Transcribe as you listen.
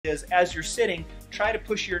is as you're sitting, try to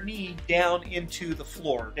push your knee down into the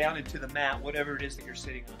floor, down into the mat, whatever it is that you're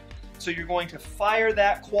sitting on. So you're going to fire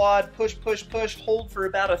that quad, push, push, push, hold for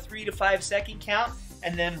about a 3 to 5 second count,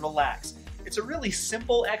 and then relax. It's a really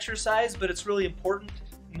simple exercise, but it's really important,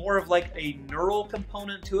 more of like a neural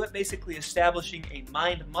component to it, basically establishing a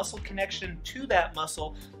mind-muscle connection to that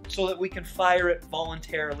muscle so that we can fire it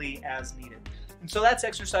voluntarily as needed. And so that's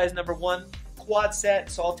exercise number 1. Quad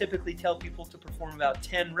set, so I'll typically tell people to perform about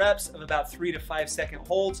 10 reps of about 3 to 5 second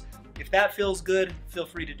holds. If that feels good, feel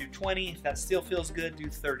free to do 20. If that still feels good, do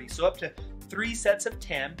 30. So up to 3 sets of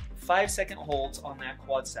 10, 5-second holds on that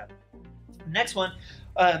quad set. Next one,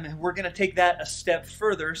 we're going to take that a step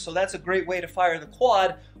further. So that's a great way to fire the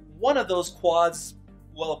quad. One of those quads,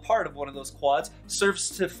 well, a part of one of those quads,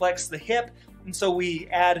 serves to flex the hip. And so we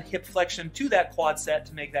add hip flexion to that quad set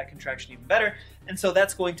to make that contraction even better. And so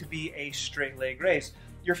that's going to be a straight leg raise.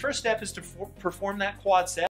 Your first step is to perform that quad set.